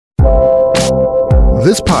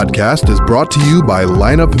This podcast is brought to you by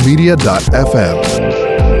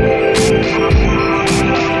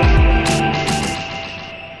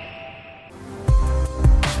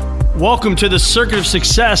lineupmedia.fm. Welcome to the Circuit of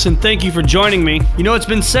Success, and thank you for joining me. You know, it's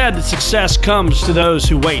been said that success comes to those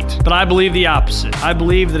who wait, but I believe the opposite. I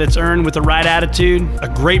believe that it's earned with the right attitude, a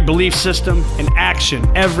great belief system, and action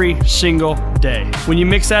every single day. When you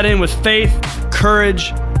mix that in with faith,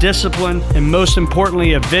 courage, discipline, and most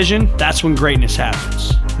importantly, a vision, that's when greatness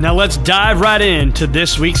happens. Now let's dive right into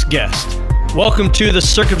this week's guest. Welcome to the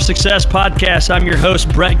Circuit of Success podcast. I'm your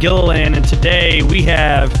host, Brett Gilliland, and today we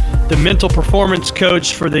have the mental performance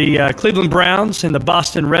coach for the Cleveland Browns and the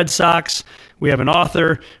Boston Red Sox. We have an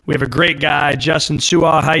author. We have a great guy, Justin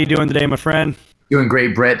Su'a. How you doing today, my friend? Doing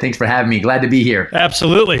great, Brett. Thanks for having me. Glad to be here.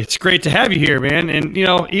 Absolutely. It's great to have you here, man. And, you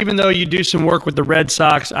know, even though you do some work with the Red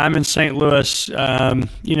Sox, I'm in St. Louis.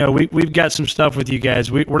 You know, we've got some stuff with you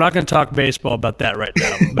guys. We're not going to talk baseball about that right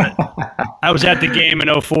now. But I was at the game in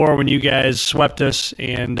 2004 when you guys swept us,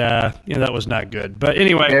 and, you know, that was not good. But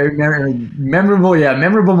anyway. Very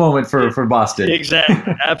memorable moment for Boston.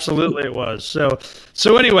 Exactly. Absolutely it was.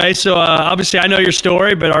 So anyway, obviously I know your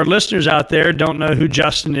story, but our listeners out there don't know who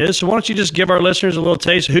Justin is. So why don't you just give our listeners a little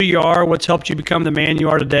taste of who you are, what's helped you become the man you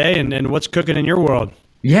are today, and what's cooking in your world?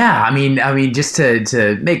 Yeah, I mean, just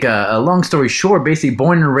to make a long story short, basically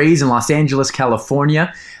born and raised in Los Angeles,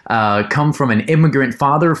 California, come from an immigrant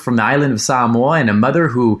father from the island of Samoa and a mother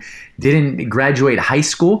who didn't graduate high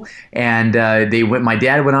school, and my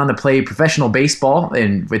dad went on to play professional baseball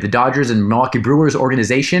with the Dodgers and Milwaukee Brewers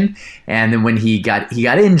organization, and then when he got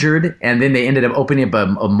injured, and then they ended up opening up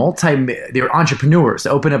they were entrepreneurs,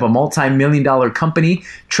 opened up a multi-million-dollar company,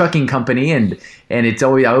 trucking company, and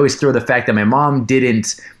I always throw the fact that my mom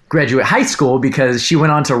didn't graduate high school because she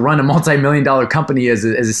went on to run a multi-million-dollar company as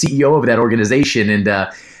a CEO of that organization, and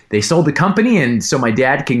they sold the company, and so my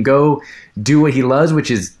dad can go do what he loves,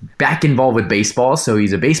 which is back involved with baseball. So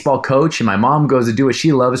he's a baseball coach, and my mom goes to do what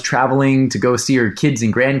she loves, traveling to go see her kids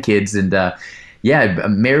and grandkids. And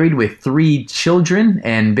I'm married with 3 children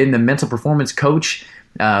and been the mental performance coach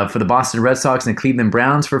for the Boston Red Sox and the Cleveland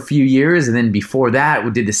Browns for a few years. And then before that,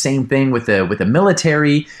 we did the same thing with the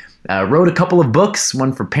military. Wrote a couple of books,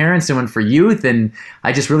 one for parents and one for youth, and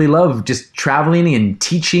I just really love just traveling and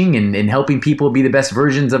teaching and helping people be the best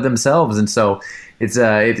versions of themselves. And so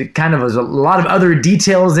it kind of was a lot of other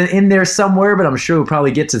details in there somewhere, but I'm sure we'll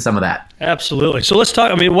probably get to some of that. Absolutely. So let's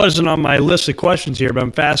talk. I mean, it wasn't on my list of questions here, but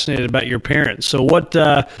I'm fascinated about your parents. So what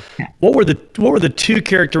were the 2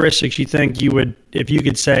 characteristics you think you would, if you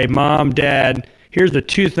could say, Mom, Dad, here's the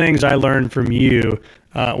 2 things I learned from you,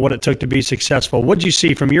 what it took to be successful? What did you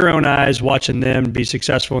see from your own eyes watching them be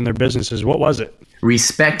successful in their businesses? What was it?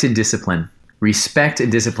 Respect and discipline. Respect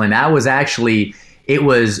and discipline. That was it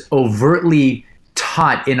was overtly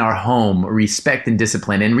taught in our home, respect and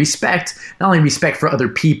discipline. And respect, not only respect for other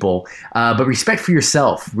people, but respect for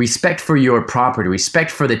yourself, respect for your property,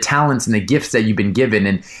 respect for the talents and the gifts that you've been given.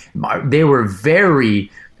 And they were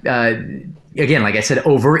very again, like I said,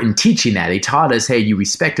 overt in teaching that. They taught us, hey, you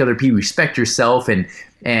respect other people, respect yourself, and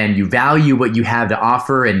you value what you have to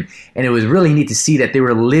offer. And it was really neat to see that they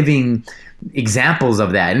were living examples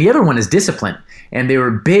of that. And the other one is discipline. And they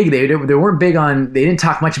were big. They weren't big on, they didn't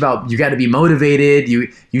talk much about you got to be motivated.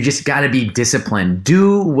 You just got to be disciplined.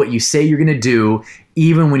 Do what you say you're going to do,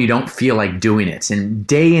 even when you don't feel like doing it. And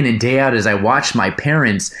day in and day out, as I watched my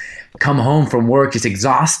parents come home from work just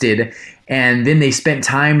exhausted, and then they spent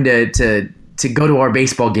time to go to our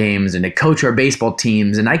baseball games and to coach our baseball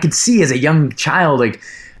teams. And I could see as a young child, like,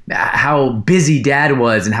 how busy Dad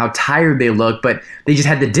was and how tired they looked, but they just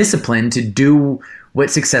had the discipline to do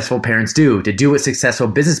what successful parents do, to do what successful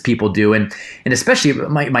business people do. And especially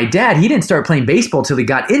my dad, he didn't start playing baseball till he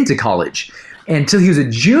got into college, until he was a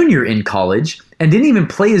junior in college, and didn't even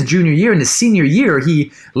play his junior year. In his senior year,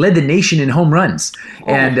 he led the nation in home runs,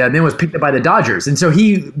 and then was picked up by the Dodgers. And so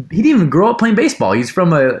he didn't even grow up playing baseball. He's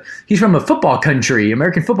from a football country,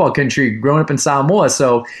 American football country, growing up in Samoa.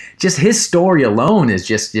 So just his story alone is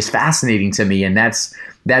just fascinating to me, and that's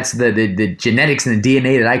the genetics and the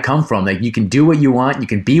DNA that I come from. Like, you can do what you want, you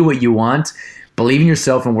can be what you want. Believe in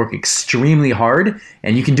yourself and work extremely hard,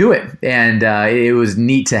 and you can do it. And it was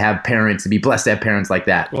neat to have parents, to be blessed to have parents like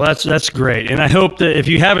that. Well, that's great. And I hope that if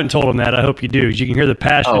you haven't told them that, I hope you do. You can hear the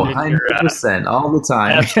passion. 100%, all the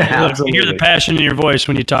time. Absolutely. You hear the passion in your voice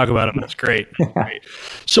when you talk about them. That's great. Great.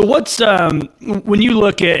 So what's when you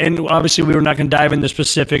look at, and obviously we were not going to dive into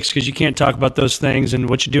specifics because you can't talk about those things and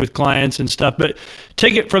what you do with clients and stuff, but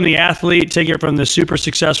take it from the athlete, take it from the super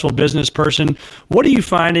successful business person. What are you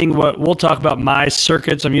finding? What we'll talk about my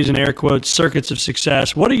circuits, I'm using air quotes, circuits of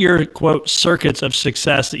success. What are your, quote, circuits of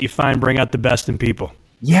success that you find bring out the best in people?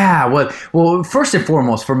 Yeah, well, first and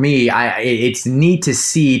foremost, for me, it's neat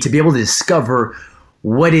to be able to discover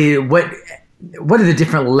what are the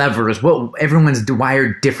different levers, what everyone's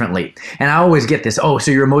wired differently. And I always get this, so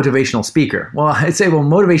you're a motivational speaker. Well, I'd say,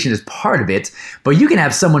 motivation is part of it, but you can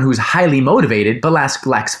have someone who's highly motivated but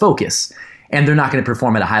lacks focus, and they're not going to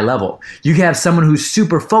perform at a high level. You can have someone who's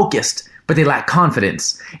super focused, but they lack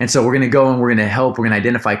confidence. And so we're going to go and we're going to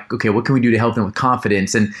identify, okay, what can we do to help them with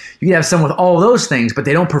confidence? And you can have someone with all those things, but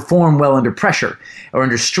they don't perform well under pressure or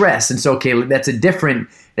under stress. And so, okay, that's a different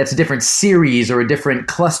series or a different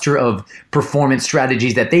cluster of performance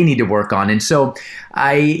strategies that they need to work on. And so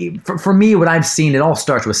for me, what I've seen, it all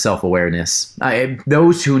starts with self-awareness.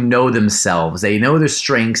 Those who know themselves, they know their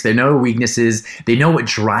strengths, they know their weaknesses, they know what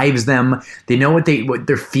drives them, they know what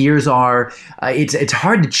their fears are. It's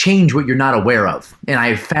hard to change what you're not aware of. And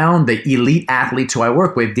I found the elite athletes who I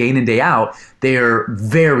work with day in and day out, they're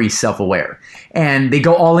very self-aware, and they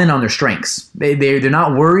go all in on their strengths. They're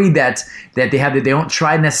not worried that they don't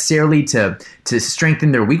try necessarily to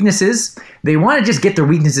strengthen their weaknesses. They want to just get their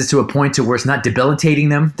weaknesses to a point to where it's not debilitating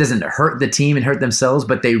them, doesn't hurt the team and hurt themselves,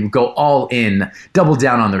 but they go all in, double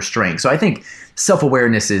down on their strengths. So I think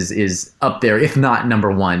self-awareness is up there, if not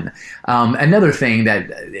number one. Another thing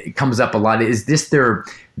that comes up a lot is their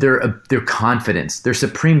confidence, their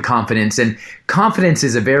supreme confidence. And confidence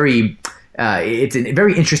is it's a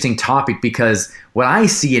very interesting topic, because what I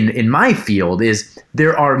see in my field is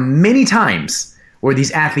there are many times where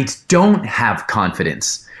these athletes don't have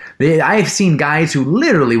confidence. I've seen guys who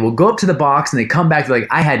literally will go up to the box and they come back, they're like,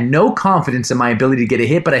 I had no confidence in my ability to get a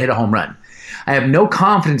hit, but I hit a home run. I have no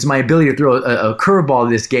confidence in my ability to throw a curveball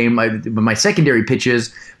this game, my secondary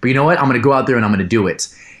pitches, but you know what? I'm going to go out there and I'm going to do it.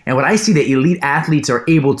 And what I see that elite athletes are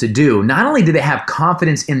able to do, not only do they have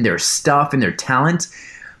confidence in their stuff and their talent,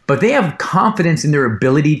 but they have confidence in their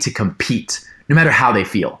ability to compete, no matter how they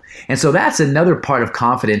feel. And so that's another part of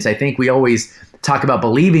confidence. I think we always talk about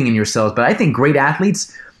believing in yourselves, but I think great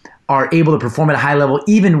athletes are able to perform at a high level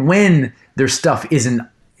even when their stuff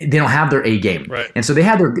they don't have their A game. Right. And so they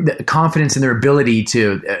have their confidence in their ability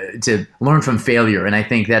to learn from failure. And I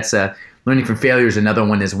think that's learning from failure is another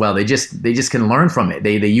one as well. They just can learn from it.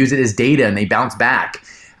 They use it as data and they bounce back.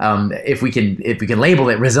 If we can label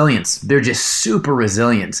it resilience, they're just super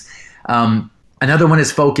resilient. Another one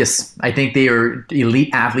is focus. I think elite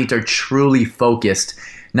athletes are truly focused.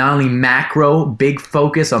 Not only macro, big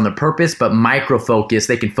focus on the purpose, but micro focus.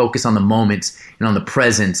 They can focus on the moment and on the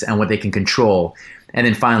present and what they can control. And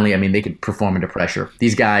then finally, they can perform under pressure.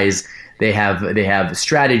 These guys, they have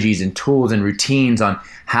strategies and tools and routines on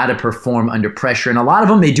how to perform under pressure. And a lot of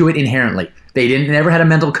them, they do it inherently. They never had a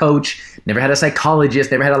mental coach, never had a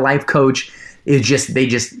psychologist, never had a life coach. They just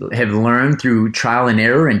have learned through trial and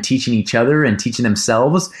error and teaching each other and teaching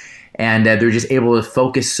themselves. And they're just able to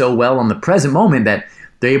focus so well on the present moment that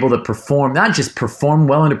they're able to not just perform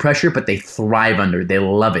well under pressure, but they thrive under. They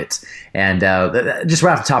love it. And just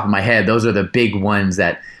right off the top of my head, those are the big ones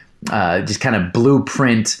that just kind of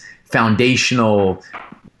blueprint foundational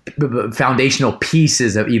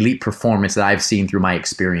pieces of elite performance that I've seen through my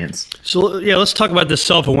experience. So yeah, let's talk about this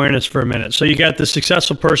self-awareness for a minute. So you got this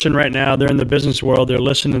successful person right now, they're in the business world, they're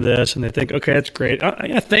listening to this and they think, okay, that's great.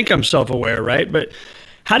 I think I'm self-aware, right? But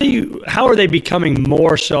how are they becoming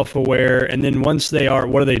more self-aware? And then once they are,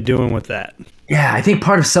 what are they doing with that? Yeah, I think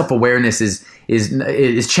part of self-awareness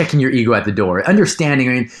is checking your ego at the door.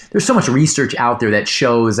 Understanding, there's so much research out there that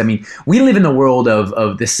shows, we live in the world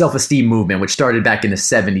of the self-esteem movement, which started back in the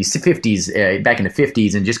 70s, 50s, back in the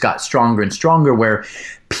 50s, and just got stronger and stronger, where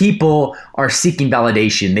people are seeking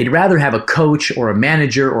validation. They'd rather have a coach or a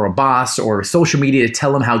manager or a boss or social media to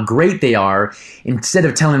tell them how great they are instead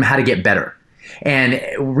of telling them how to get better. And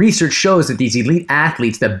research shows that these elite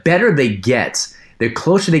athletes, the better they get, the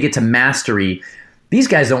closer they get to mastery, these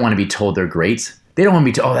guys don't want to be told they're great. They don't want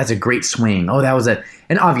to be told, oh, that's a great swing. Oh, that was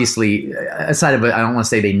and obviously, aside of it, I don't want to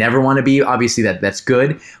say they never want to be. Obviously, that's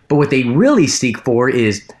good. But what they really seek for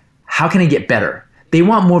is, how can I get better? They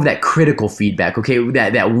want more of that critical feedback, okay,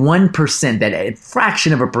 that 1%, that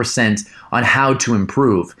fraction of a percent on how to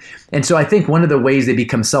improve. And so I think one of the ways they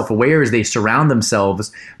become self-aware is they surround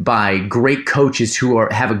themselves by great coaches who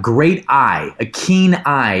have a great eye, a keen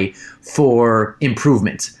eye for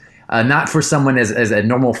improvement. not for someone as a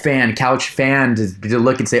normal fan, couch fan, to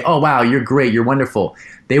look and say, oh, wow, you're great, you're wonderful.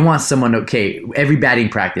 They want someone, okay, every batting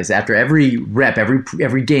practice, after every rep,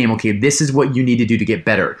 every game, okay, this is what you need to do to get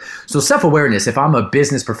better. So self-awareness, if I'm a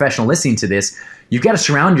business professional listening to this, you've got to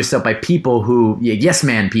surround yourself by people who, yes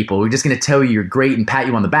man people, who are just going to tell you you're great and pat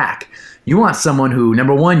you on the back. You want someone who,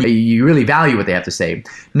 number one, you really value what they have to say.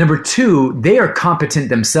 Number two, they are competent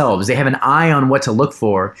themselves. They have an eye on what to look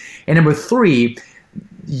for. And number three,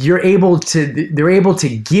 they're able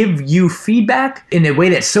to give you feedback in a way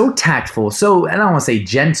that's so tactful, so I don't want to say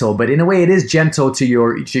gentle, but in a way it is gentle to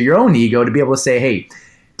your own ego, to be able to say, hey,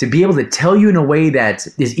 to be able to tell you in a way that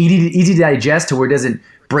is easy to digest, to where it doesn't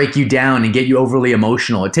break you down and get you overly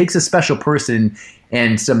emotional. It takes a special person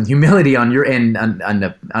and some humility on your end, on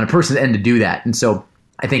a person's end, to do that. And so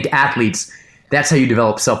I think athletes, that's how you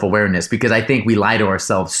develop self-awareness, because I think we lie to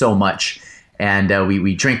ourselves so much. And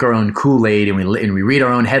we drink our own Kool-Aid, and we read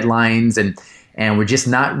our own headlines, and we're just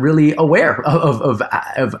not really aware of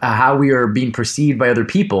how we are being perceived by other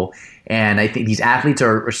people. And I think these athletes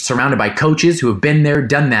are surrounded by coaches who have been there,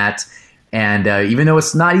 done that. And even though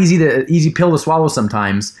it's not easy pill to swallow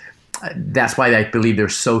sometimes, that's why I believe they're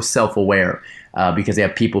so self-aware, because they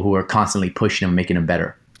have people who are constantly pushing them, making them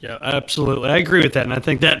better. Yeah, absolutely. I agree with that. And I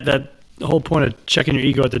think that the whole point of checking your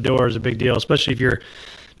ego at the door is a big deal, especially if you're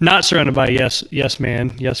not surrounded by yes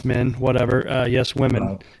man, yes men, whatever, yes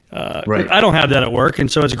women. Right. I don't have that at work,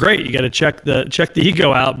 and so it's great. You got to check the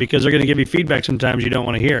ego out, because they're going to give you feedback sometimes you don't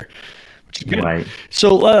want to hear. Which is good. Right.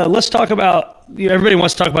 So let's talk about. Everybody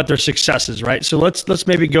wants to talk about their successes, right? So let's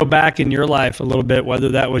maybe go back in your life a little bit, whether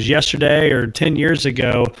that was yesterday or 10 years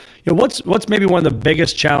ago. What's maybe one of the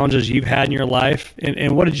biggest challenges you've had in your life,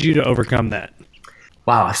 and what did you do to overcome that?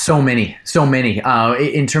 Wow, so many.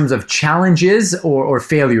 In terms of challenges or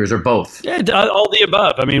failures, or both? Yeah, all the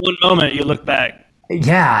above. I mean, one moment you look back.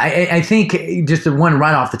 Yeah, I think just the one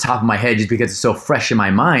right off the top of my head, just because it's so fresh in my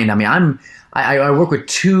mind. I mean, I work with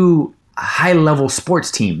two high-level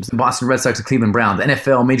sports teams, the Boston Red Sox and Cleveland Browns,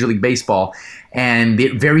 NFL, Major League Baseball, and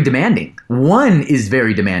they're very demanding. One is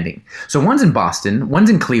very demanding. So one's in Boston,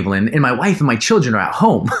 one's in Cleveland, and my wife and my children are at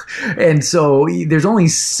home. And so there's only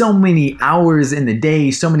so many hours in the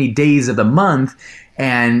day, so many days of the month.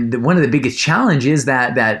 And one of the biggest challenges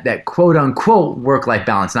that quote-unquote work-life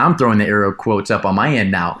balance. And I'm throwing the air quotes up on my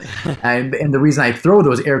end now. And the reason I throw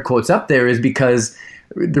those air quotes up there is because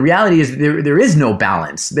the reality is there is no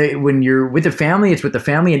balance. When you're with a family, it's with the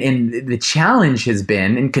family, and the challenge has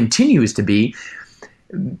been and continues to be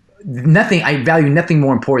nothing. I value nothing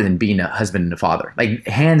more important than being a husband and a father, like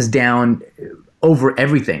hands down over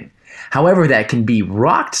everything. However, that can be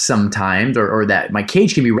rocked sometimes, or that my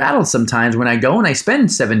cage can be rattled sometimes when I go and I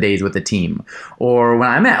spend 7 days with the team, or when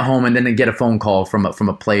I'm at home and then I get a phone call from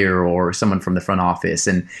a player or someone from the front office,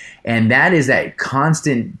 and that is that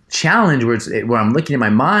constant challenge where I'm looking at my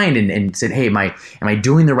mind and saying, hey, am I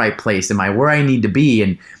doing the right place? Am I where I need to be?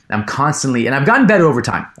 And I'm constantly, and I've gotten better over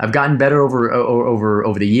time. I've gotten better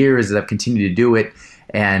over the years as I've continued to do it,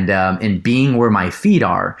 and being where my feet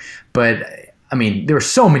are, but. I mean, there are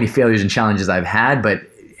so many failures and challenges I've had, but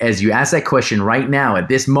as you ask that question right now, at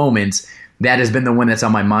this moment, that has been the one that's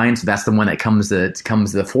on my mind. So that's the one that comes to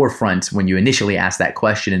the forefront when you initially ask that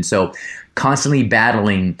question. And so constantly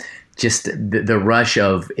battling just the rush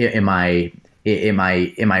of, am I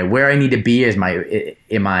where I need to be? Am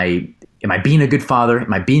I being a good father?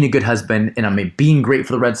 Am I being a good husband? And am I being great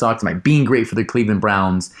for the Red Sox? Am I being great for the Cleveland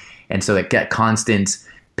Browns? And so that constant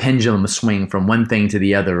pendulum swing from one thing to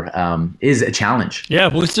the other is a challenge. Yeah,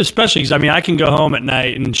 well, it's especially because, I mean, I can go home at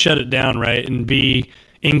night and shut it down, right, and be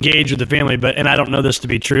engaged with the family, and I don't know this to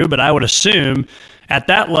be true, but I would assume at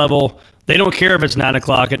that level, they don't care if it's 9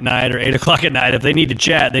 o'clock at night or 8 o'clock at night. If they need to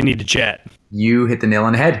chat, they need to chat. You hit the nail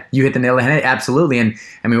on the head. Absolutely. And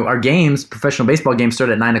I mean, our games, professional baseball games, start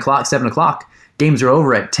at 9 o'clock, 7 o'clock. Games are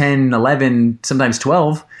over at 10, 11, sometimes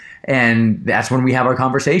 12. And that's when we have our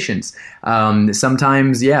conversations.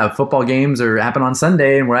 Sometimes, football games happen on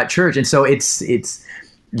Sunday and we're at church. And so it's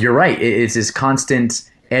you're right. It's this constant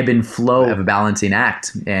ebb and flow of a balancing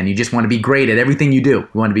act. And you just want to be great at everything you do. You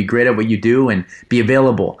want to be great at what you do and be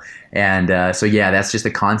available. And that's just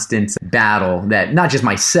a constant battle that not just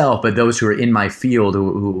myself, but those who are in my field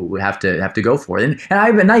who have to go for it. And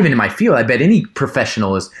I'm not even in my field. I bet any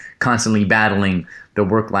professional is constantly battling the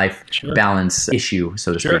work-life balance issue,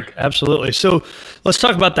 so to speak. Absolutely. So let's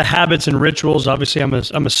talk about the habits and rituals. Obviously,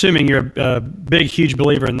 I'm assuming you're a big, huge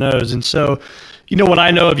believer in those. And so, You know what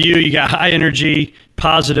I know of you, you got high energy,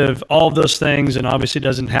 positive, all of those things, and obviously it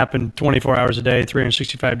doesn't happen 24 hours a day,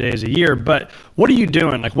 365 days a year, but what are you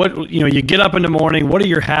doing? Like you get up in the morning, what are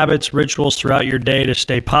your habits, rituals throughout your day to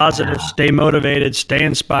stay positive, stay motivated, stay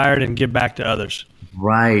inspired, and give back to others?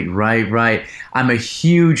 Right. I'm a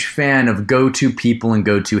huge fan of go-to people and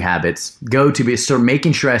go-to habits. So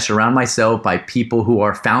making sure I surround myself by people who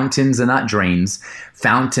are fountains and not drains,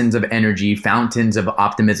 fountains of energy, fountains of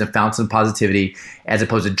optimism, fountains of positivity, as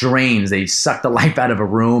opposed to drains. They suck the life out of a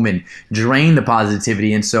room and drain the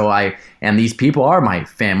positivity. And so these people are my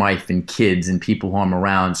wife and kids and people who I'm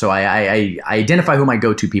around. So I identify who my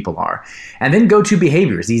go-to people are. And then go-to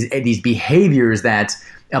behaviors, these behaviors that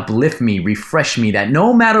uplift me, refresh me, that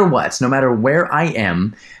no matter where I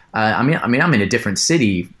am, I'm in a different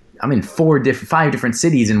city. I'm in 5 different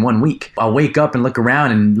cities in 1 week. I'll wake up and look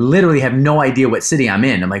around and literally have no idea what city I'm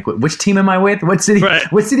in. I'm like, which team am I with? What city am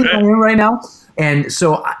I in right now? And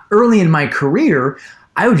so early in my career,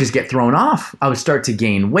 I would just get thrown off. I would start to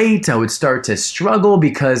gain weight. I would start to struggle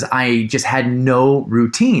because I just had no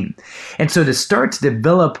routine. And so to start to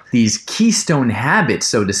develop these keystone habits,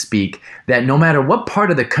 so to speak, that no matter what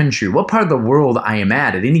part of the country, what part of the world I am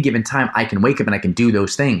at any given time, I can wake up and I can do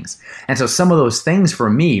those things. And so some of those things for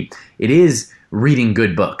me, it is reading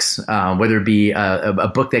good books, whether it be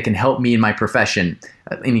a book that can help me in my profession,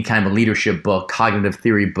 any kind of leadership book, cognitive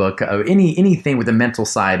theory book, anything with a mental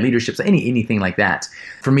side, leadership, anything like that.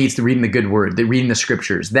 For me, it's reading the good word, reading the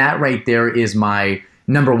scriptures. That right there is my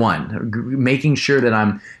number one, making sure that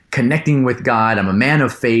I'm connecting with God. I'm a man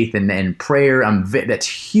of faith and prayer. That's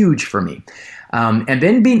huge for me. And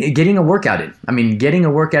then getting a workout in. Getting a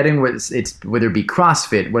workout in, whether it be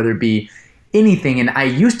CrossFit, whether it be anything. And I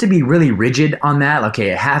used to be really rigid on that. Okay,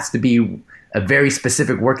 it has to be a very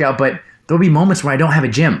specific workout, but there'll be moments where I don't have a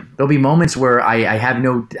gym. There'll be moments where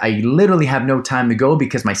I literally have no time to go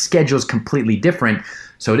because my schedule is completely different.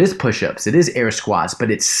 So it is push-ups, it is air squats,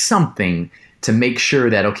 but it's something to make sure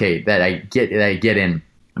that I get in.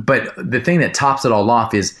 But the thing that tops it all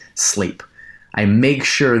off is sleep. I make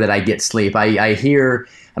sure that I get sleep.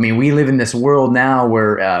 We live in this world now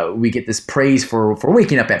where we get this praise for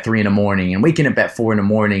waking up at 3 a.m. and waking up at 4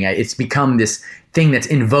 a.m. It's become this thing that's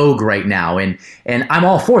in vogue right now. And I'm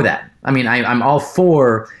all for that. I'm all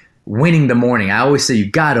for winning the morning. I always say you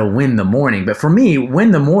got to win the morning. But for me,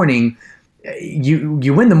 win the morning,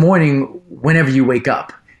 you win the morning whenever you wake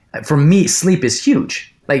up. For me, sleep is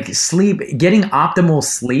huge. Like getting optimal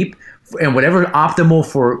sleep, and whatever optimal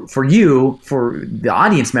for you, for the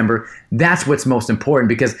audience member, that's what's most important,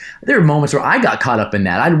 because there are moments where I got caught up in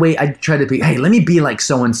that. I'd try to be, hey, let me be like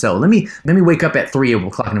so-and-so. Let me wake up at 3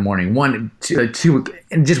 o'clock in the morning, 1, 2,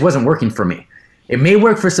 and it just wasn't working for me. It may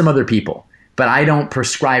work for some other people, but I don't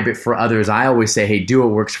prescribe it for others. I always say, hey, do what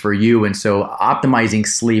works for you. And so optimizing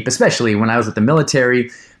sleep, especially when I was with the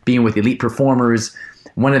military, being with elite performers,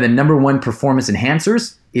 one of the number one performance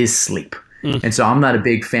enhancers is sleep. And so I'm not a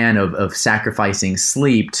big fan of sacrificing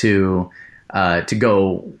sleep to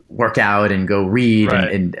go work out and go read.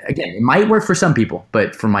 Right. And again, it might work for some people,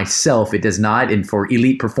 but for myself, it does not. And for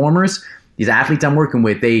elite performers, these athletes I'm working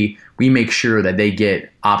with, we make sure that they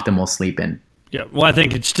get optimal sleep in. Yeah, well, I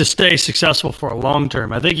think it's to stay successful for a long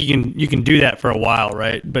term. I think you can do that for a while,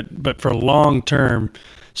 right? But for long term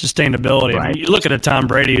sustainability, right. You look at a Tom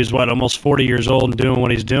Brady who's almost 40 years old and doing what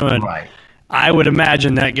he's doing. Right. I would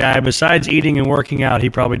imagine that guy, besides eating and working out, he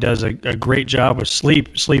probably does a great job with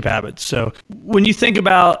sleep habits. So when you think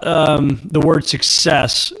about the word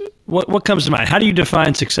success, what comes to mind? How do you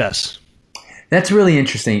define success? That's really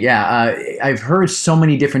interesting. Yeah, I've heard so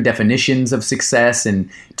many different definitions of success, and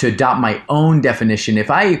to adopt my own definition,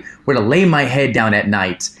 if I were to lay my head down at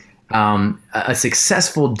night, a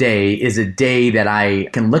successful day is a day that I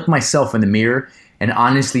can look myself in the mirror and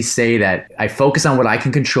honestly say that I focus on what I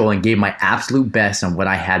can control and gave my absolute best on what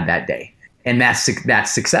I had that day. And that's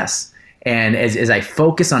success. And as I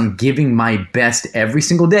focus on giving my best every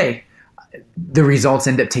single day, the results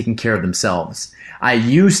end up taking care of themselves. I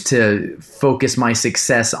used to focus my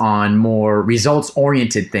success on more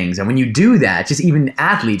results-oriented things. And when you do that, just even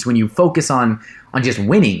athletes, when you focus on just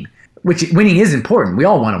winning, which winning is important. We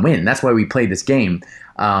all want to win. That's why we play this game.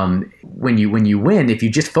 When you win, if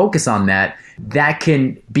you just focus on that, that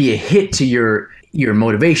can be a hit to your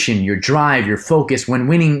motivation, your drive, your focus when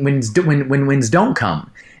wins don't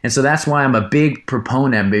come. And so that's why I'm a big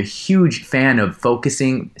proponent. I'm a huge fan of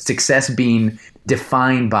focusing, success being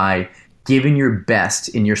defined by giving your best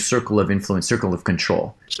in your circle of influence, circle of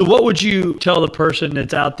control. So what would you tell the person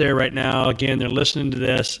that's out there right now? Again, they're listening to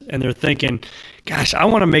this and they're thinking, gosh, I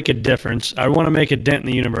want to make a difference. I want to make a dent in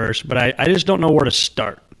the universe, but I just don't know where to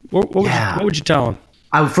start. What would you tell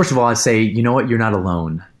them? First of all, I'd say, you know what? You're not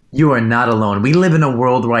alone. You are not alone. We live in a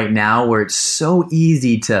world right now where it's so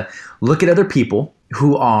easy to look at other people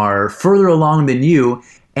who are further along than you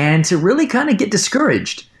and to really kind of get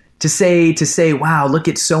discouraged. To say, wow, look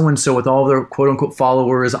at so-and-so with all their quote-unquote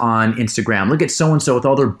followers on Instagram. Look at so-and-so with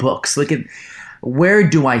all their books. Look at, where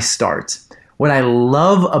do I start? What I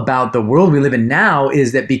love about the world we live in now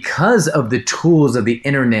is that because of the tools of the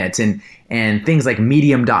internet and things like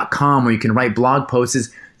medium.com where you can write blog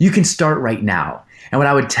posts, you can start right now. And what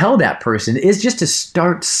I would tell that person is just to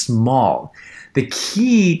start small. The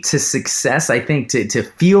key to success, I think, to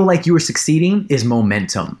feel like you are succeeding is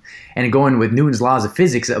momentum. And going with Newton's laws of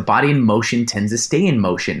physics, a body in motion tends to stay in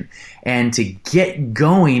motion. And to get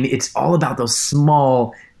going, it's all about those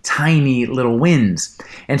small, tiny little wins.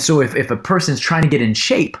 And so if a person's trying to get in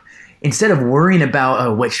shape, instead of worrying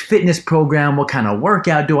about which fitness program, what kind of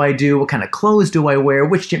workout do I do, what kind of clothes do I wear,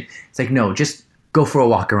 which gym, it's like, no, just go for a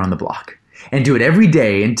walk around the block. And do it every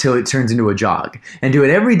day until it turns into a jog. And do it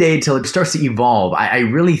every day until it starts to evolve. I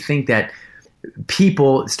really think that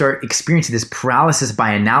people start experiencing this paralysis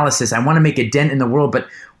by analysis. I want to make a dent in the world, but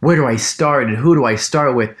where do I start and who do I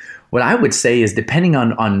start with? What I would say is, depending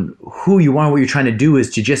on who you are, what you're trying to do, is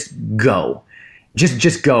to just go.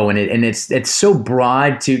 Just go. And it's so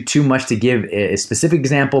broad, too much to give a specific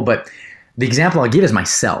example, but the example I'll give is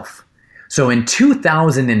myself. So in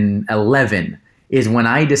 2011, is when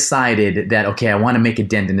I decided that, okay, I want to make a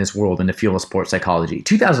dent in this world in the field of sports psychology.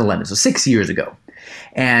 2011, so 6 years ago.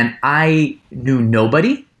 And I knew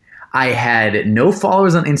nobody. I had no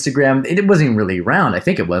followers on Instagram. It wasn't really around. I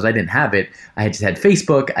think it was. I didn't have it. I just had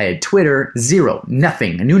Facebook. I had Twitter. Zero.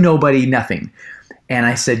 Nothing. I knew nobody. Nothing. And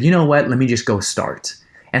I said, you know what? Let me just go start.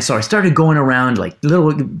 And so I started going around like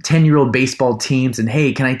little 10-year-old baseball teams and,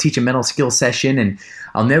 hey, can I teach a mental skill session? And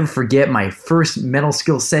I'll never forget my first mental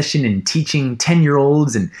skill session in teaching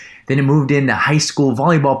 10-year-olds. And then it moved into high school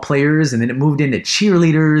volleyball players. And then it moved into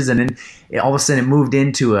cheerleaders. And then all of a sudden it moved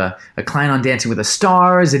into a client on Dancing with the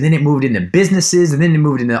Stars. And then it moved into businesses. And then it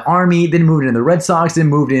moved into the Army. Then it moved into the Red Sox. Then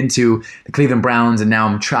moved into the Cleveland Browns. And now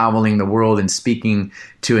I'm traveling the world and speaking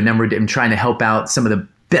to I'm trying to help out some of the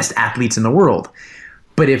best athletes in the world.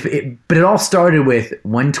 But it all started with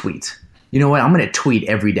one tweet. You know what? I'm going to tweet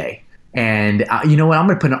every day. And you know what? I'm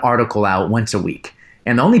going to put an article out once a week.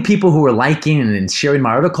 And the only people who were liking and sharing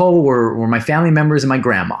my article were my family members and my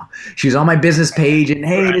grandma. She was on my business page and,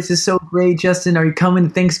 hey, right. This is so great, Justin. Are you coming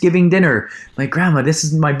to Thanksgiving dinner? I'm like, Grandma, this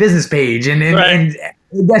is my business page. And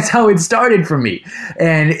that's how it started for me.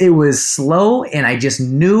 And it was slow. And I just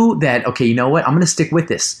knew that, okay, you know what? I'm going to stick with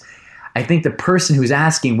this. I think the person who's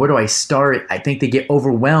asking, where do I start? I think they get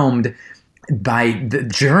overwhelmed by the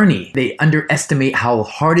journey. They underestimate how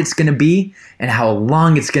hard it's going to be and how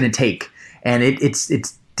long it's going to take. And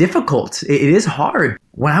it's difficult. It is hard.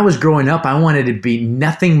 When I was growing up, I wanted to be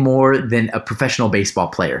nothing more than a professional baseball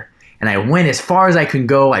player. And I went as far as I could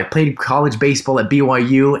go. I played college baseball at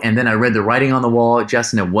BYU, and then I read the writing on the wall,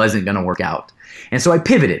 Justin, it wasn't going to work out. And so I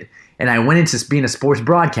pivoted. And I went into being a sports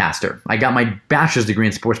broadcaster. I got my bachelor's degree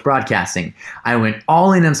in sports broadcasting. I went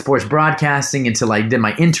all in on sports broadcasting until I did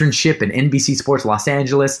my internship at NBC Sports Los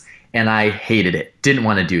Angeles, and I hated it. Didn't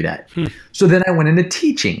want to do that. So then I went into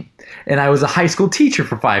teaching, and I was a high school teacher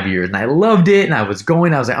for 5 years, and I loved it, and I was like,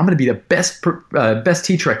 I'm going to be the best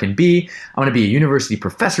teacher I can be. I'm going to be a university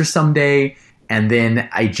professor someday. And then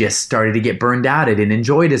I just started to get burned out. I didn't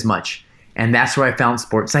enjoy it as much. And that's where I found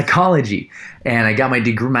sports psychology. And I got my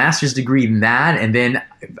master's degree in that. And then,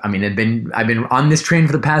 I've been on this train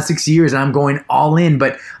for the past 6 years, and I'm going all in.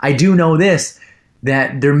 But I do know this,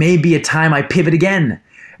 that there may be a time I pivot again.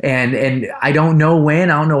 And I don't know when,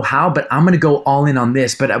 I don't know how, but I'm going to go all in on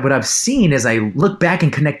this. But what I've seen as I look back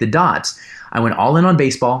and connect the dots, I went all in on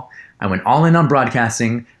baseball. I went all in on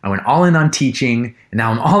broadcasting. I went all in on teaching. And now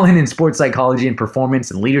I'm all in sports psychology and performance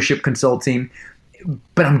and leadership consulting.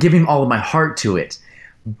 But I'm giving all of my heart to it.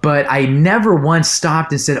 But I never once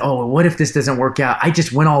stopped and said, oh, what if this doesn't work out? I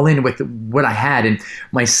just went all in with what I had. And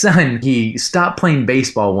my son, he stopped playing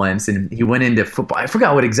baseball once and he went into football. I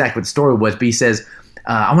forgot what the story was, but he says,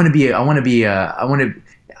 it's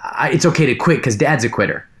okay to quit because Dad's a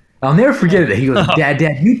quitter. I'll never forget it. He goes, Dad,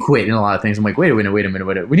 you quit in a lot of things. I'm like, wait a minute.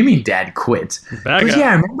 What do you mean Dad quit? Because,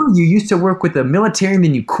 I remember you used to work with the military and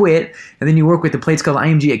then you quit. And then you work with the place called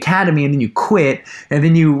IMG Academy and then you quit. And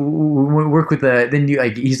then you work with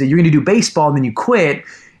he said, you're going to do baseball and then you quit.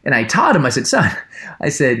 And I taught him, I said, son, I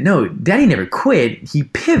said, no, daddy never quit. He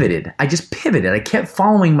pivoted. I just pivoted. I kept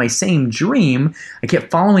following my same dream. I kept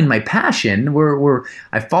following my passion where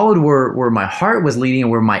I followed where my heart was leading and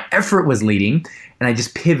where my effort was leading. And I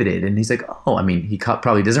just pivoted. And he's like, oh, I mean, he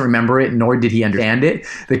probably doesn't remember it, nor did he understand it,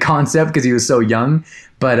 the concept, because he was so young.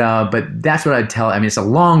 But that's what I'd tell. I mean, it's a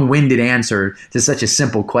long-winded answer to such a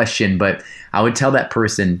simple question, but I would tell that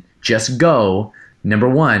person, just go, number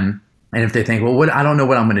one. And if they think, well, I don't know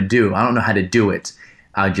what I'm going to do, I don't know how to do it,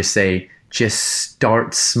 I would just say, just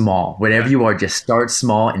start small. Whatever you are, just start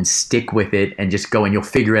small and stick with it and just go, and you'll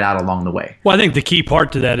figure it out along the way. Well, I think the key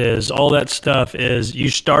part to that is all that stuff is you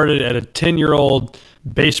started at a 10-year-old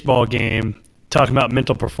baseball game talking about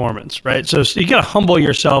mental performance, right? So you got to humble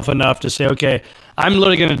yourself enough to say, okay, I'm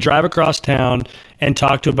literally going to drive across town and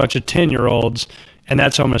talk to a bunch of 10-year-olds, and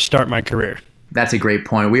that's how I'm going to start my career. That's a great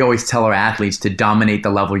point. We always tell our athletes to dominate the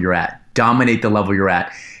level you're at. Dominate the level you're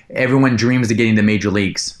at. Everyone dreams of getting to major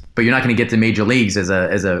leagues, but you're not going to get to major leagues as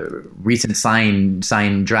a recent signed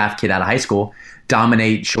draft kid out of high school.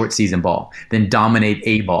 Dominate short season ball, then dominate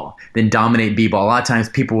A ball, then dominate B ball. A lot of times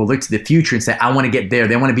people will look to the future and say, I want to get there.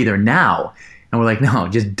 They want to be there now. And we're like, no,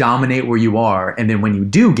 just dominate where you are. And then when you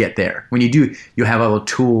do get there, when you do, you'll have all the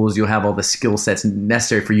tools, you'll have all the skill sets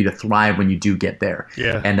necessary for you to thrive when you do get there.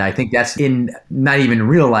 Yeah. And I think that's in not even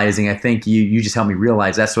realizing, I think you just helped me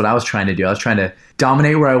realize that's what I was trying to do. I was trying to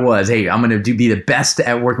dominate where I was. Hey, I'm going to be the best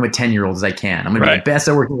at working with 10-year-olds as I can. I'm going to be the best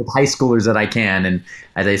at working with high schoolers that I can. And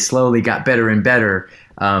as I slowly got better and better,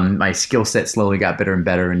 my skill set slowly got better and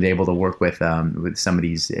better and able to work with some of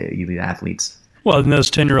these elite athletes. Well, and those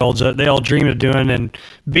 10-year-olds, they all dream of doing and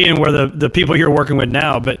being where the people you're working with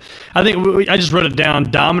now. But I think I just wrote it down,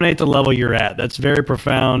 dominate the level you're at. That's very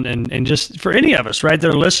profound. And just for any of us, right, that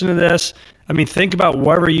are listening to this, I mean, think about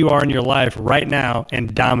wherever you are in your life right now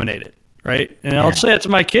and dominate it, right? And I'll say it to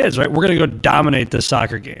my kids, right? We're going to go dominate this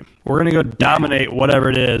soccer game. We're going to go dominate whatever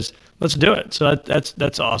it is. Let's do it. So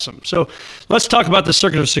that's awesome. So let's talk about the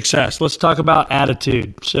circuit of success. Let's talk about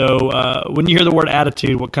attitude. So when you hear the word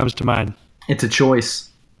attitude, what comes to mind? It's a choice.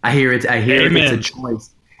 I hear it. It's a choice.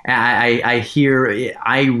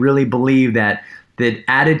 I really believe that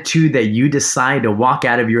attitude that you decide to walk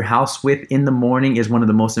out of your house with in the morning is one of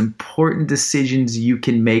the most important decisions you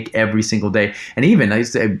can make every single day. And even, I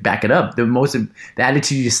used to back it up, the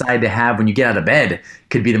attitude you decide to have when you get out of bed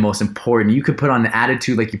could be the most important. You could put on an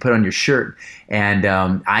attitude like you put on your shirt. And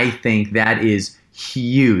I think that is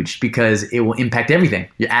huge because it will impact everything.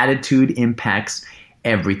 Your attitude impacts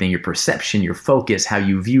everything, your perception, your focus, how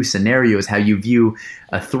you view scenarios, how you view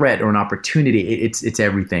a threat or an opportunity. It's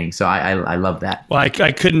everything. So I love that. Well,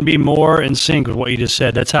 I couldn't be more in sync with what you just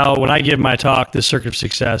said. That's how, when I give my talk, The Circuit of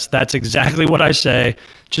Success, that's exactly what I say.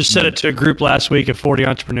 Just said it to a group last week of 40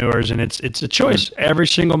 entrepreneurs, and it's a choice every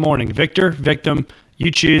single morning. Victor, victim, you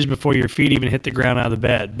choose before your feet even hit the ground out of the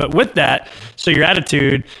bed. But with that, so your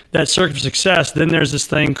attitude, that circuit of success, then there's this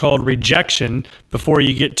thing called rejection before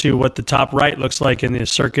you get to what the top right looks like in the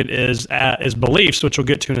circuit is beliefs, which we'll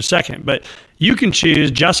get to in a second. But you can choose,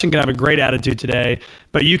 Justin can have a great attitude today,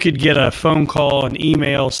 but you could get a phone call, an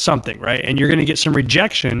email, something, right? And you're going to get some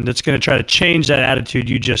rejection that's going to try to change that attitude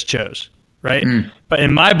you just chose. Right? But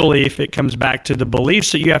in my belief, it comes back to the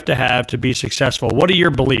beliefs that you have to be successful. What are your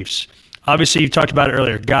beliefs? Obviously, you talked about it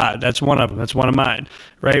earlier. God, that's one of them. That's one of mine,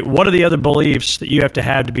 right? What are the other beliefs that you have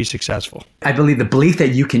to be successful? I believe the belief that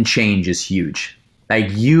you can change is huge. Like,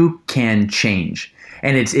 you can change.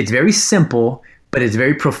 And it's very simple, but it's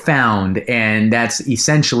very profound. And that's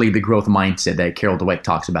essentially the growth mindset that Carol Dweck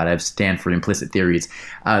talks about at Stanford Implicit Theories.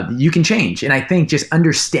 You can change. And I think just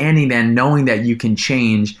understanding that, knowing that you can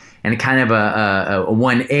change, and kind of a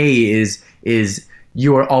 1A is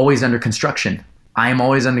you are always under construction. I am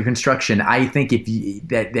always under construction. I think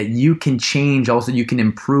that you can change, also you can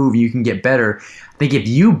improve, you can get better. I think if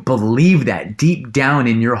you believe that deep down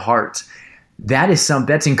in your heart,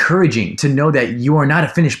 that's encouraging to know that you are not a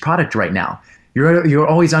finished product right now. You're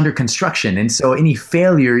always under construction. And so any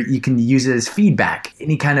failure, you can use it as feedback.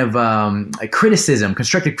 Any kind of criticism,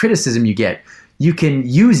 constructive criticism you get, you can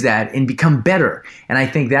use that and become better. And I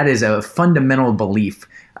think that is a fundamental belief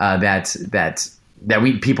that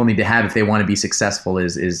people need to have if they want to be successful.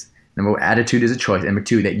 Is number one, attitude is a choice. Number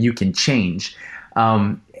two, that you can change.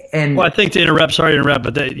 Well, I think sorry to interrupt,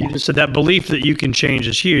 but you just said that belief that you can change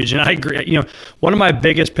is huge. And I agree. One of my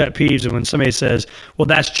biggest pet peeves is when somebody says, well,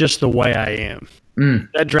 that's just the way I am.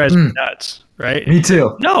 That drives me nuts, right? Me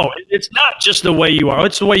too. No, it's not just the way you are.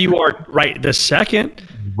 It's the way you are right this second.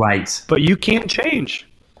 Right. But you can't change.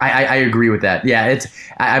 I agree with that. Yeah,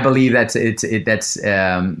 I believe it's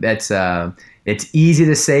easy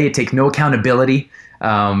to say. It takes no accountability.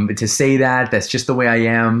 to say that's just the way I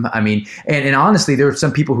am. I mean, and honestly, there are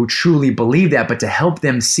some people who truly believe that, but to help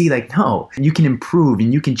them see like, no, you can improve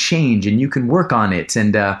and you can change and you can work on it.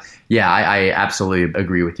 And I absolutely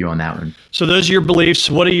agree with you on that one. So those are your beliefs.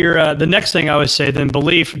 What are your, the next thing I always say, then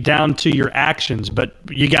belief down to your actions, but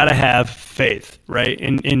you got to have faith, right?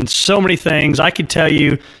 In so many things, I could tell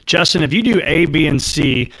you, Justin, if you do A, B, and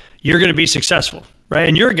C, you're going to be successful, right?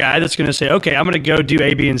 And you're a guy that's going to say, okay, I'm going to go do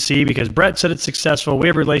A, B, and C because Brett said it's successful. We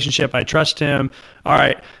have a relationship. I trust him. All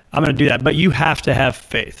right, I'm going to do that. But you have to have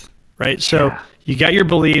faith, right? So you got your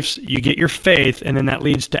beliefs, you get your faith, and then that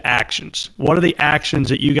leads to actions. What are the actions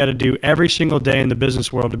that you got to do every single day in the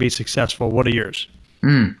business world to be successful? What are yours?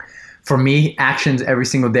 For me, actions every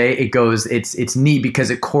single day, it's neat because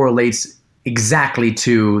it correlates exactly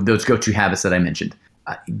to those go-to habits that I mentioned.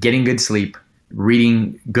 Getting good sleep,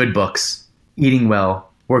 reading good books, eating well,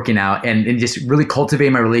 working out, and just really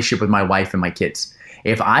cultivating my relationship with my wife and my kids.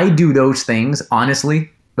 If I do those things, honestly,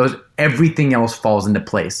 everything else falls into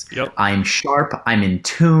place. Yep. I'm sharp, I'm in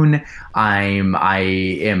tune, I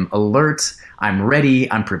am alert, I'm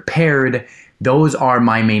ready, I'm prepared. Those are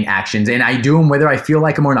my main actions, and I do them whether I feel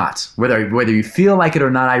like them or not. Whether you feel like it or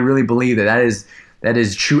not, I really believe that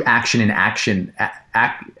is true action and action.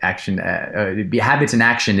 Habits and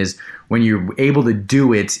action is when you're able to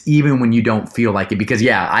do it even when you don't feel like it. Because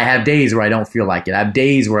I have days where I don't feel like it. I have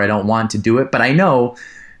days where I don't want to do it, but I know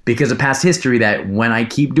because of past history that when I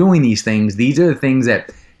keep doing these things, these are the things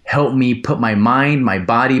that help me put my mind, my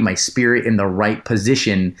body, my spirit in the right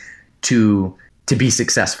position to be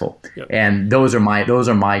successful. Yep. And those are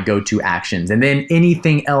my go-to actions. And then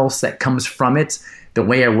anything else that comes from it, the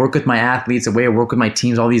way I work with my athletes, the way I work with my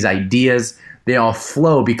teams, all these ideas, they all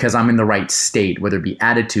flow because I'm in the right state, whether it be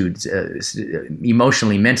attitudes,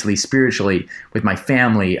 emotionally, mentally, spiritually, with my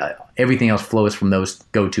family. Everything else flows from those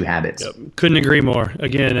go-to habits. Yep. Couldn't agree more.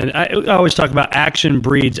 Again, and I always talk about action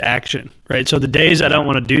breeds action, right? So the days I don't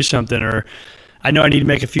want to do something, or I know I need to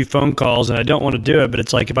make a few phone calls and I don't want to do it, but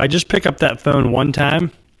it's like if I just pick up that phone one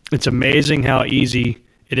time, it's amazing how easy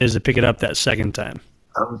it is to pick it up that second time.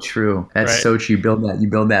 Oh, true. That's so true. You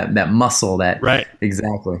build that muscle. Right.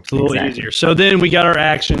 Exactly. It's a little easier. So then we got our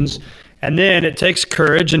actions, and then it takes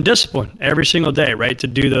courage and discipline every single day, right, to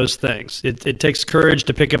do those things. It takes courage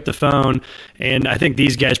to pick up the phone, and I think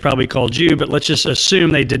these guys probably called you, but let's just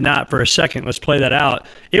assume they did not for a second. Let's play that out.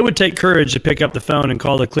 It would take courage to pick up the phone and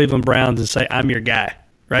call the Cleveland Browns and say, I'm your guy,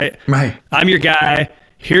 right? Right. I'm your guy.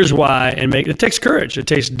 Here's why. And it takes courage. It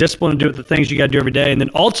takes discipline to do the things you got to do every day, and then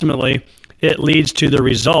ultimately it leads to the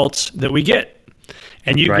results that we get.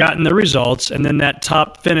 And you've gotten the results, and then that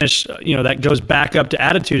top finish, that goes back up to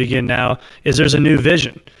attitude again now, is there's a new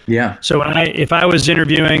vision. Yeah. So if I was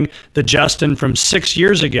interviewing the Justin from 6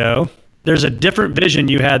 years ago, there's a different vision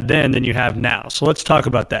you had then than you have now. So let's talk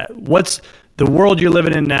about that. What's the world you're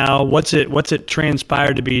living in now? What's it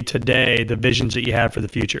transpired to be today, the visions that you have for the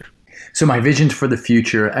future? So my visions for the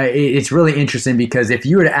future, it's really interesting because if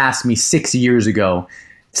you were to ask me 6 years ago,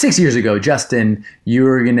 Justin,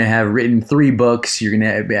 you're going to have written 3 books. You're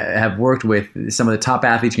going to have worked with some of the top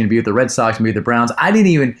athletes. You're going to be with the Red Sox, maybe the Browns. I didn't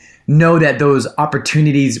even know that those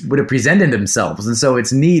opportunities would have presented themselves. And so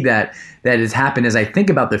it's neat that has happened. As I think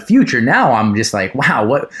about the future, now I'm just like, wow,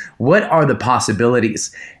 what are the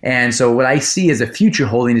possibilities? And so what I see as a future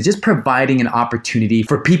holding is just providing an opportunity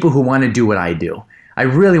for people who want to do what I do. I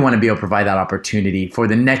really want to be able to provide that opportunity for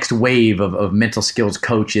the next wave of mental skills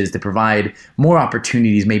coaches to provide more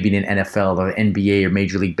opportunities, maybe in NFL or NBA or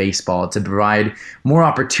Major League Baseball, to provide more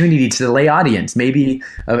opportunity to the lay audience, maybe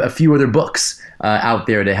a few other books out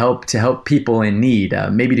there to help people in need,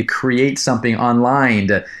 maybe to create something online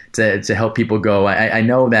to help people go. I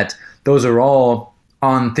know that those are all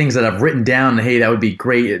on things that I've written down. Hey, that would be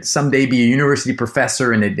great. Someday be a university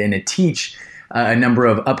professor and teach a number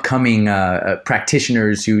of upcoming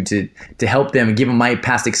practitioners to help them and give them my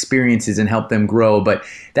past experiences and help them grow. But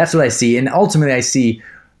that's what I see. And ultimately I see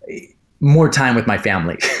more time with my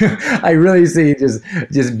family. I really see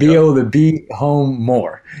just be able to be home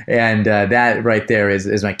more. And that right there is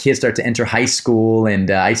as my kids start to enter high school, and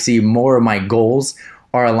I see more of my goals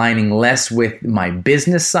are aligning less with my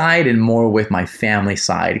business side and more with my family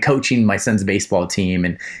side, coaching my son's baseball team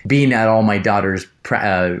and being at all my daughter's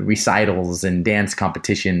recitals and dance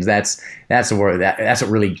competitions. That's what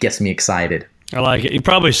really gets me excited. I like it. You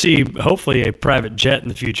probably see, hopefully, a private jet in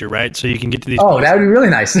the future, right? So you can get to these. Oh, that would be really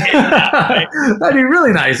nice. That'd be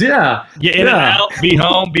really nice. Yeah. Get in and out, be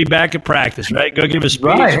home, be back at practice, right? Go give a speech.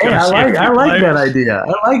 Right. Hey, I like that idea.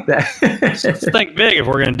 I like that. Let's think big if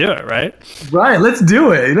we're going to do it, right? Right. Let's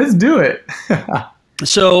do it.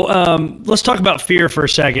 So let's talk about fear for a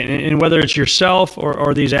second, and whether it's yourself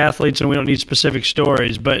or these athletes, and we don't need specific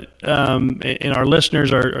stories, but and our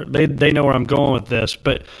listeners they know where I'm going with this.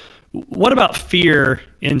 But what about fear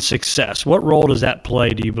in success? What role does that play,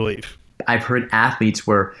 do you believe? I've heard athletes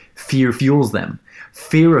where fear fuels them.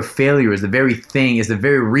 Fear of failure is the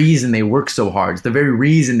very reason they work so hard. It's the very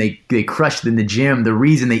reason they crush it in the gym. The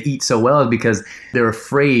reason they eat so well is because they're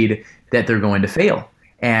afraid that they're going to fail.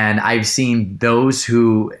 And I've seen those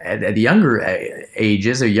who at the younger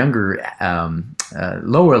ages or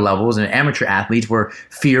lower levels and amateur athletes where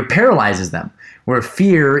fear paralyzes them. Where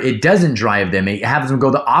fear, it doesn't drive them. It has them go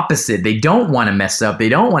the opposite. They don't want to mess up. They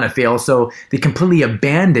don't want to fail, so they completely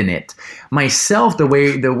abandon it. Myself, the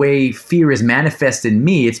way fear is manifested in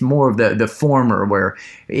me, it's more of the former, where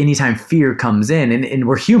anytime fear comes in, and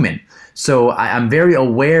we're human. So I'm very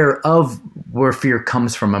aware of where fear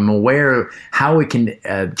comes from. I'm aware how it can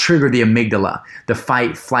trigger the amygdala, the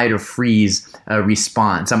fight, flight, or freeze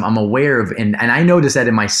response. I'm aware of, and I notice that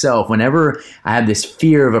in myself whenever I have this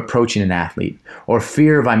fear of approaching an athlete, or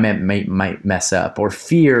fear of I might mess up, or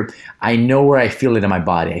fear, I know where I feel it in my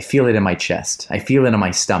body. I feel it in my chest. I feel it in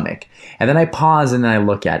my stomach. And then I pause and then I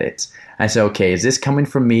look at it. I say, okay, is this coming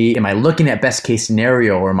from me? Am I looking at best case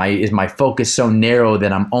scenario, or is my focus so narrow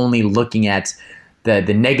that I'm only looking at the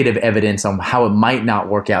negative evidence on how it might not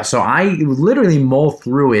work out? So I literally mull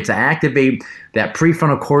through it to activate that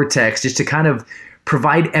prefrontal cortex just to kind of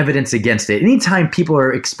provide evidence against it. Anytime people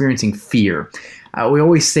are experiencing fear, we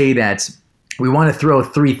always say that we want to throw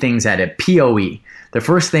three things at it. POE. The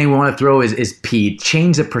first thing we want to throw is P,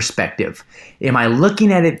 change the perspective. Am I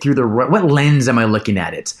looking at it through what lens am I looking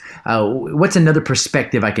at it? What's another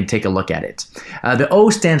perspective I can take a look at it? The O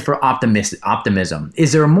stands for optimism.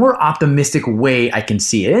 Is there a more optimistic way I can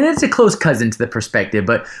see it? And it's a close cousin to the perspective,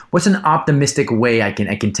 but what's an optimistic way I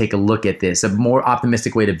can take a look at this, a more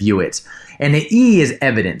optimistic way to view it? And the E is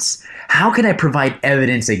evidence. How can I provide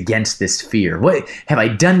evidence against this fear? What have I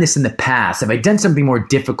done this in the past? Have I done something more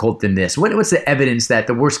difficult than this? What's the evidence that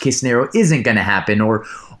the worst case scenario isn't going to happen,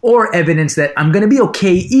 or evidence that I'm going to be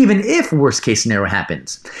okay even if worst case scenario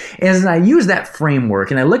happens? And as I use that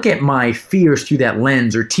framework and I look at my fears through that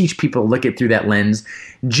lens, or teach people to look at it through that lens,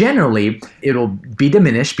 generally it'll be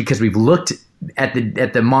diminished because we've looked at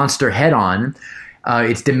the monster head on.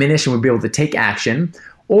 It's diminished and we'll be able to take action.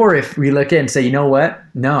 Or if we look at it and say, you know what?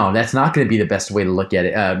 No, that's not going to be the best way to look at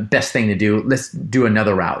it. Best thing to do. Let's do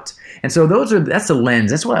another route. And so that's the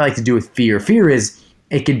lens. That's what I like to do with fear. Fear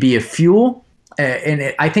it could be a fuel.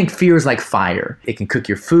 I think fear is like fire. It can cook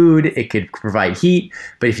your food. It could provide heat.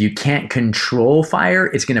 But if you can't control fire,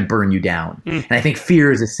 it's going to burn you down. And I think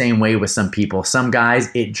fear is the same way with some people. Some guys,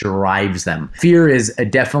 it drives them. Fear is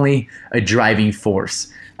definitely a driving force.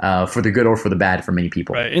 For the good or for the bad for many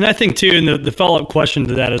people. Right. And I think, too, and the follow-up question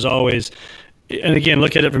to that is always, and again,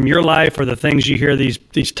 look at it from your life or the things you hear these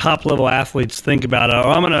top-level athletes think about,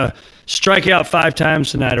 I'm going to strike out 5 times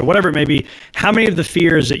tonight or whatever it may be. How many of the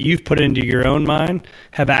fears that you've put into your own mind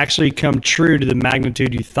have actually come true to the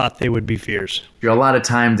magnitude you thought they would be fears? A lot of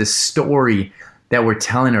times the story that we're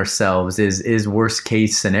telling ourselves is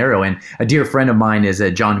worst-case scenario. And a dear friend of mine is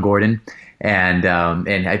John Gordon. And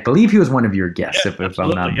I believe he was one of your guests, if I'm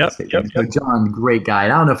not mistaken. So John, great guy.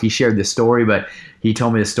 And I don't know if he shared this story, but he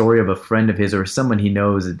told me the story of a friend of his or someone he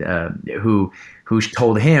knows who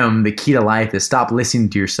told him the key to life is stop listening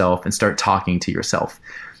to yourself and start talking to yourself.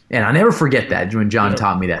 And I'll never forget that when John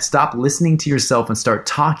taught me that. Stop listening to yourself and start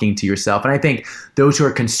talking to yourself. And I think those who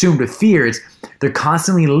are consumed with fears, they're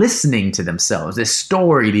constantly listening to themselves. This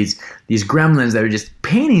story, these gremlins that are just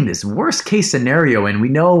painting this worst case scenario. And we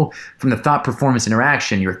know from the thought performance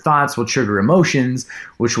interaction, your thoughts will trigger emotions,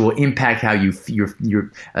 which will impact how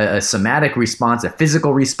your a somatic response, a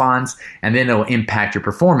physical response, and then it'll impact your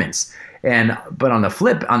performance. But on the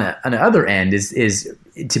flip, on the other end is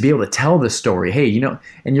to be able to tell the story. Hey,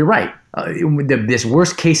 and you're right. This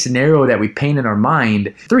worst case scenario that we paint in our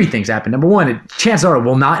mind, 3 things happen. Number 1, chances are it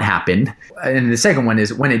will not happen. And the second one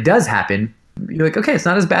is when it does happen, you're like, okay, it's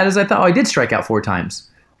not as bad as I thought. Oh, I did strike out 4 times.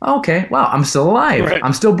 Okay, wow, I'm still alive. Right.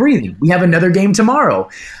 I'm still breathing. We have another game tomorrow.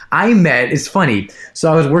 It's funny.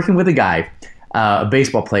 So I was working with a guy, a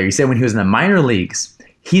baseball player. He said when he was in the minor leagues,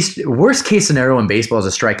 worst case scenario in baseball is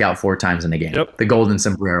to strike out 4 times in a game. Yep. The golden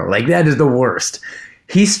sombrero. Like, that is the worst.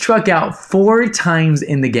 He struck out 4 times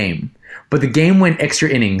in the game, but the game went extra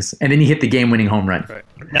innings, and then he hit the game-winning home run. Right.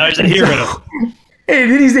 Now he's a hero.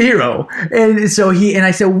 And then he's the hero. And so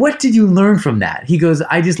I said, what did you learn from that? He goes,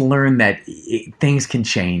 I just learned that things can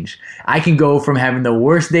change. I can go from having the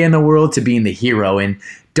worst day in the world to being the hero, and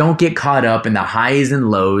don't get caught up in the highs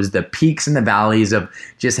and lows, the peaks and the valleys of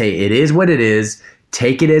just, hey, it is what it is.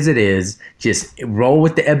 take it as it is. Just roll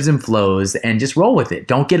with the ebbs and flows and just roll with it.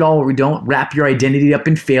 Don't wrap your identity up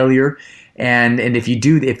in failure. And if you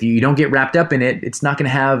don't get wrapped up in it, it's not going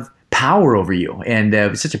to have power over you. And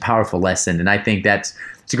it's such a powerful lesson. And I think it's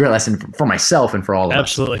a great lesson for myself and for all of us.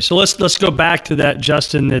 Absolutely. So let's go back to that,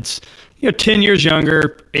 Justin. That's 10 years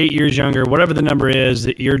younger, 8 years younger, whatever the number is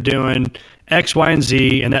that you're doing X, Y, and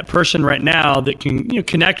Z, and that person right now that can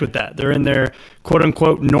connect with that. They're in their quote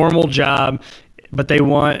unquote normal job, but they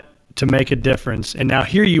want to make a difference. And now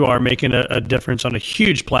here you are making a difference on a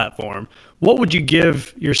huge platform. What would you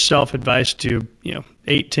give yourself advice to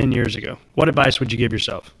 8, 10 years ago? What advice would you give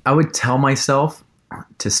yourself? I would tell myself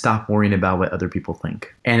to stop worrying about what other people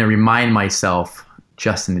think and to remind myself,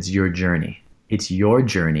 Justin, it's your journey. It's your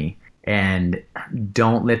journey. And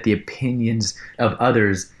don't let the opinions of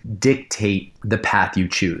others dictate the path you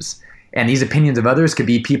choose. And these opinions of others could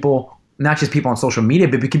be people, not just people on social media,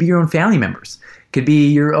 but it could be your own family members. It could be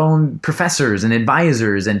your own professors and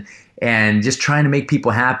advisors and just trying to make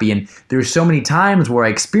people happy. And there's so many times where I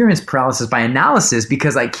experienced paralysis by analysis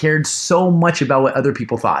because I cared so much about what other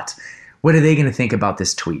people thought. What are they going to think about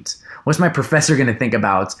this tweet? What's my professor going to think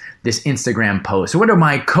about this Instagram post? Or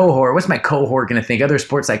what's my cohort going to think? Other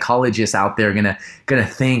sports psychologists out there going to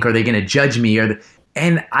think? Are they going to judge me?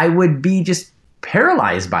 And I would be just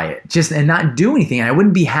paralyzed by it, and not do anything. And I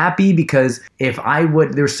wouldn't be happy because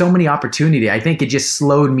there's so many opportunity. I think it just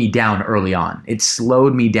slowed me down early on. It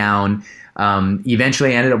slowed me down.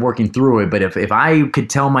 Eventually I ended up working through it. But if I could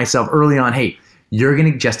tell myself early on, hey,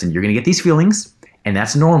 Justin, you're going to get these feelings. And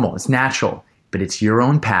that's normal. It's natural. But it's your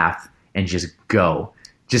own path. And just go.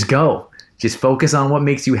 Just go. Just focus on what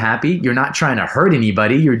makes you happy. You're not trying to hurt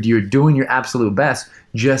anybody. You're doing your absolute best.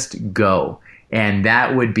 Just go. And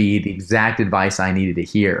that would be the exact advice I needed to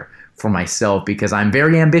hear for myself, because I'm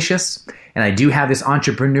very ambitious. And I do have this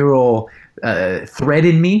entrepreneurial thread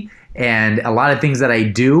in me. And a lot of things that I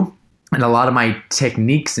do, and a lot of my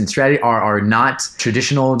techniques and strategy are not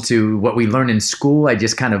traditional to what we learn in school. I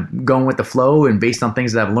just kind of going with the flow and based on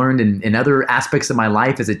things that I've learned in other aspects of my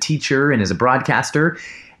life as a teacher and as a broadcaster.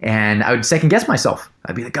 And I would second guess myself.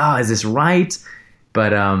 I'd be like, oh, is this right?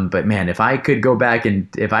 But man, if I could go back and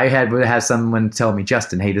if I would have someone tell me,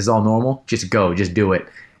 Justin, hey, this is all normal, just go, just do it.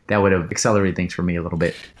 That would have accelerated things for me a little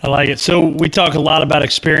bit. I like it. So we talk a lot about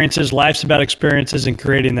experiences. Life's about experiences and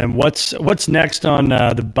creating them. What's next on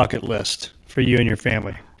the bucket list for you and your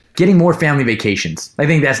family? Getting more family vacations. I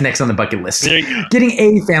think that's next on the bucket list. Getting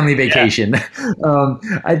a family vacation. Yeah.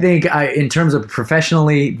 I think in terms of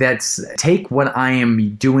professionally, that's take what I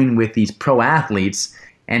am doing with these pro athletes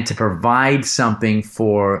and to provide something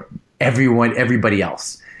for everybody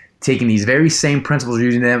else. Taking these very same principles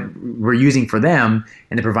we're using for them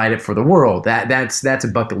and to provide it for the world. That's a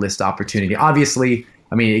bucket list opportunity. Obviously,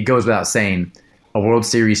 I mean, it goes without saying, a World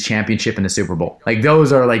Series championship and a Super Bowl. Like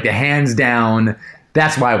those are like the hands down.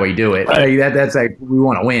 That's why we do it. Right. That's like we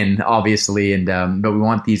want to win, obviously, and but we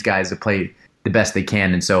want these guys to play the best they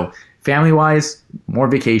can. And so, family wise, more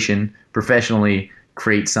vacation. Professionally,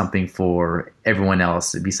 create something for everyone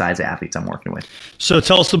else besides the athletes I'm working with. So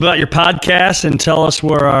tell us about your podcast and tell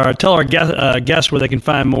our guests where they can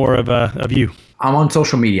find more of you. I'm on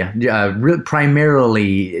social media,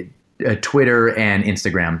 primarily Twitter and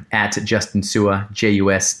Instagram at Justin Sua,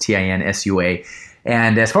 JUSTINSUA.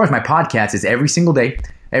 And as far as my podcast is every single day,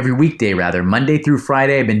 every weekday rather, Monday through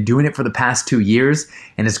Friday. I've been doing it for the past 2 years,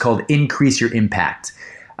 and it's called Increase Your Impact.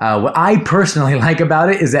 What I personally like about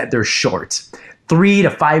it is that they're short. 3 to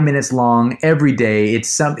 5 minutes long every day.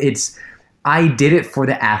 I did it for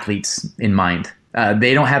the athletes in mind.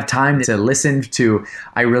 They don't have time to listen to.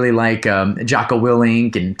 I really like Jocko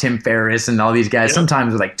Willink and Tim Ferriss and all these guys. Yeah.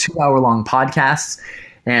 Sometimes it's like 2-hour-long podcasts.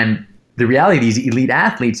 And the reality, these elite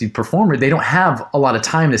athletes, these performers, they don't have a lot of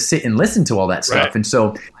time to sit and listen to all that stuff. Right. And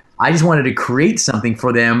so I just wanted to create something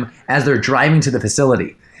for them as they're driving to the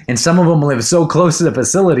facility. And some of them live so close to the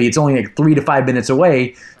facility, it's only like 3 to 5 minutes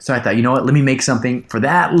away. So I thought, you know what, let me make something for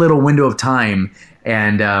that little window of time.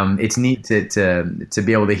 And it's neat to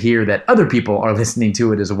be able to hear that other people are listening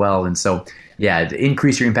to it as well. And so, yeah, the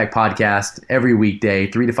Increase Your Impact podcast every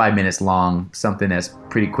weekday, 3 to 5 minutes long, something that's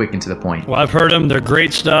pretty quick and to the point. Well, I've heard them. They're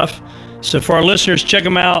great stuff. So for our listeners, check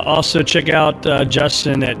them out. Also check out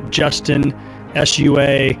Justin at Justin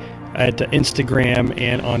SUA at Instagram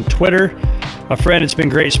and on Twitter. My friend, it's been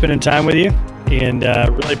great spending time with you, and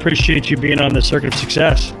really appreciate you being on the Circuit of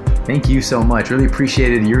Success. Thank you so much. Really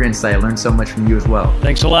appreciated your insight. I learned so much from you as well.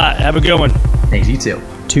 Thanks a lot. Have a good one. Thanks, you too.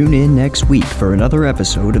 Tune in next week for another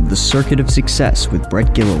episode of The Circuit of Success with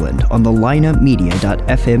Brett Gilliland on the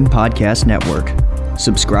lineupmedia.fm podcast network.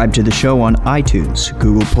 Subscribe to the show on iTunes,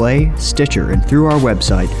 Google Play, Stitcher, and through our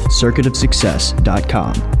website,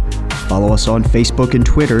 circuitofsuccess.com. Follow us on Facebook and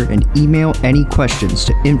Twitter, and email any questions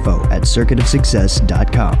to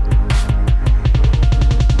info@circuitofsuccess.com.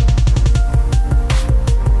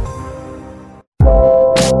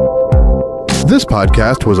 This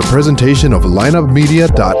podcast was a presentation of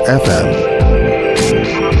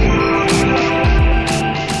lineupmedia.fm.